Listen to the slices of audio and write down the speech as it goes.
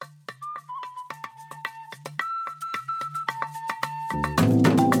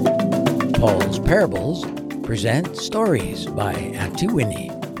Paul's Parables present stories by Auntie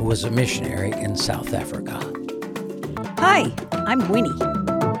Winnie, who was a missionary in South Africa. Hi, I'm Winnie.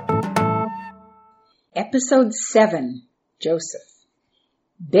 Episode 7, Joseph.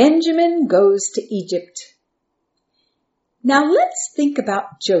 Benjamin goes to Egypt. Now let's think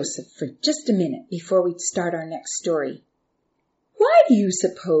about Joseph for just a minute before we start our next story. Why do you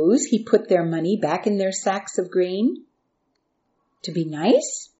suppose he put their money back in their sacks of grain? To be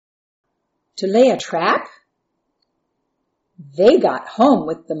nice? To lay a trap? They got home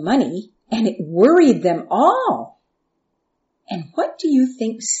with the money and it worried them all. And what do you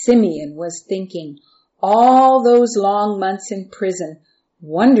think Simeon was thinking all those long months in prison,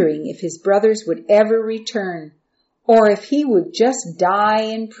 wondering if his brothers would ever return, or if he would just die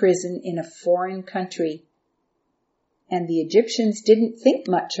in prison in a foreign country? And the Egyptians didn't think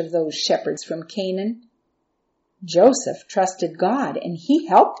much of those shepherds from Canaan. Joseph trusted God, and he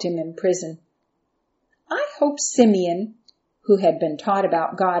helped him in prison. I hope Simeon, who had been taught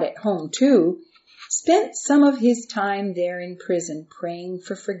about God at home too, spent some of his time there in prison praying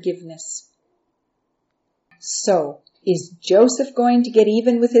for forgiveness. So, is Joseph going to get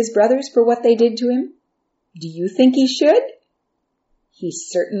even with his brothers for what they did to him? Do you think he should? He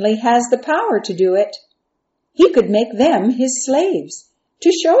certainly has the power to do it. He could make them his slaves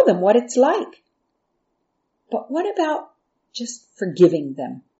to show them what it's like. But what about just forgiving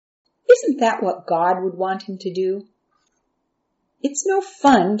them? Isn't that what God would want him to do? It's no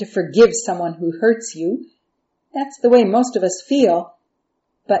fun to forgive someone who hurts you. That's the way most of us feel.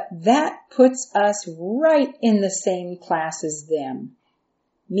 But that puts us right in the same class as them.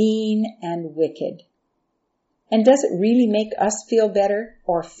 Mean and wicked. And does it really make us feel better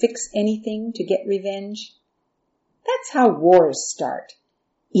or fix anything to get revenge? That's how wars start.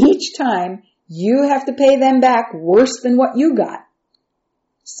 Each time you have to pay them back worse than what you got.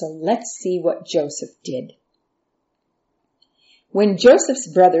 So let's see what Joseph did. When Joseph's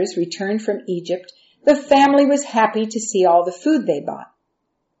brothers returned from Egypt, the family was happy to see all the food they bought.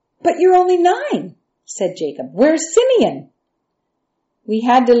 "But you're only 9, said Jacob. "Where's Simeon?" "We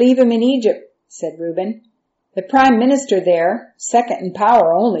had to leave him in Egypt," said Reuben. "The prime minister there, second in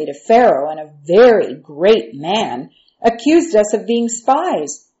power only to Pharaoh and a very great man, accused us of being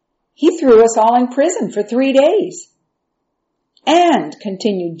spies. He threw us all in prison for 3 days. And,"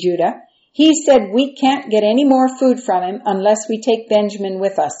 continued Judah, "he said we can't get any more food from him unless we take Benjamin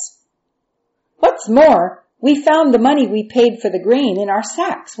with us. What's more, we found the money we paid for the grain in our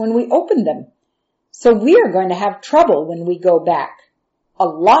sacks when we opened them. So we're going to have trouble when we go back. A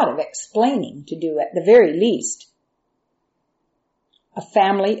lot of explaining to do at the very least." A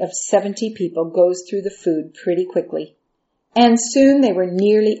family of 70 people goes through the food pretty quickly, and soon they were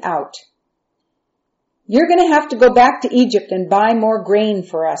nearly out. "You're going to have to go back to Egypt and buy more grain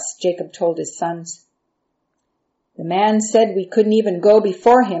for us," Jacob told his sons. "The man said we couldn't even go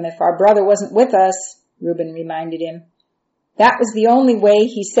before him if our brother wasn't with us," Reuben reminded him. "That was the only way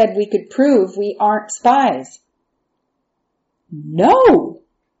he said we could prove we aren't spies." "No!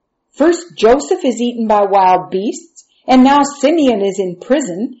 First Joseph is eaten by wild beasts, and now Simeon is in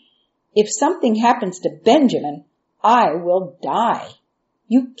prison. If something happens to Benjamin, I will die.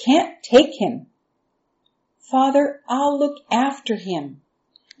 You can't take him." "Father, I'll look after him."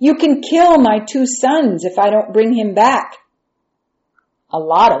 "You can kill my 2 sons if I don't bring him back." "A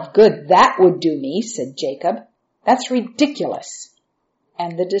lot of good that would do me," said Jacob. "That's ridiculous."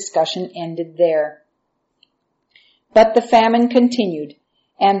 And the discussion ended there. But the famine continued,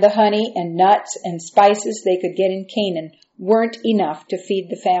 and the honey and nuts and spices they could get in Canaan weren't enough to feed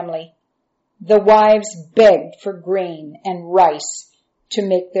the family. The wives begged for grain and rice to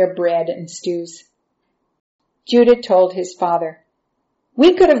make their bread and stews. Judah told his father,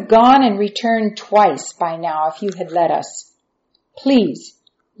 "We could have gone and returned twice by now if you had let us. Please,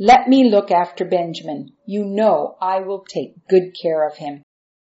 let me look after Benjamin. You know I will take good care of him."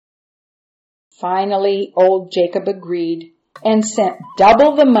 Finally, old Jacob agreed and sent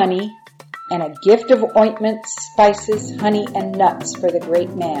double the money and a gift of ointments, spices, honey, and nuts for the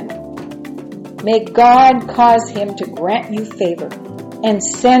great man. "May God cause him to grant you favor and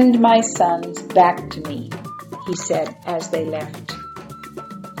send my sons back to me," he said as they left.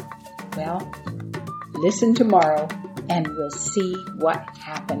 Well, listen tomorrow and we'll see what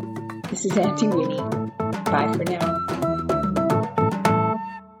happened. This is Auntie Winnie. Bye for now.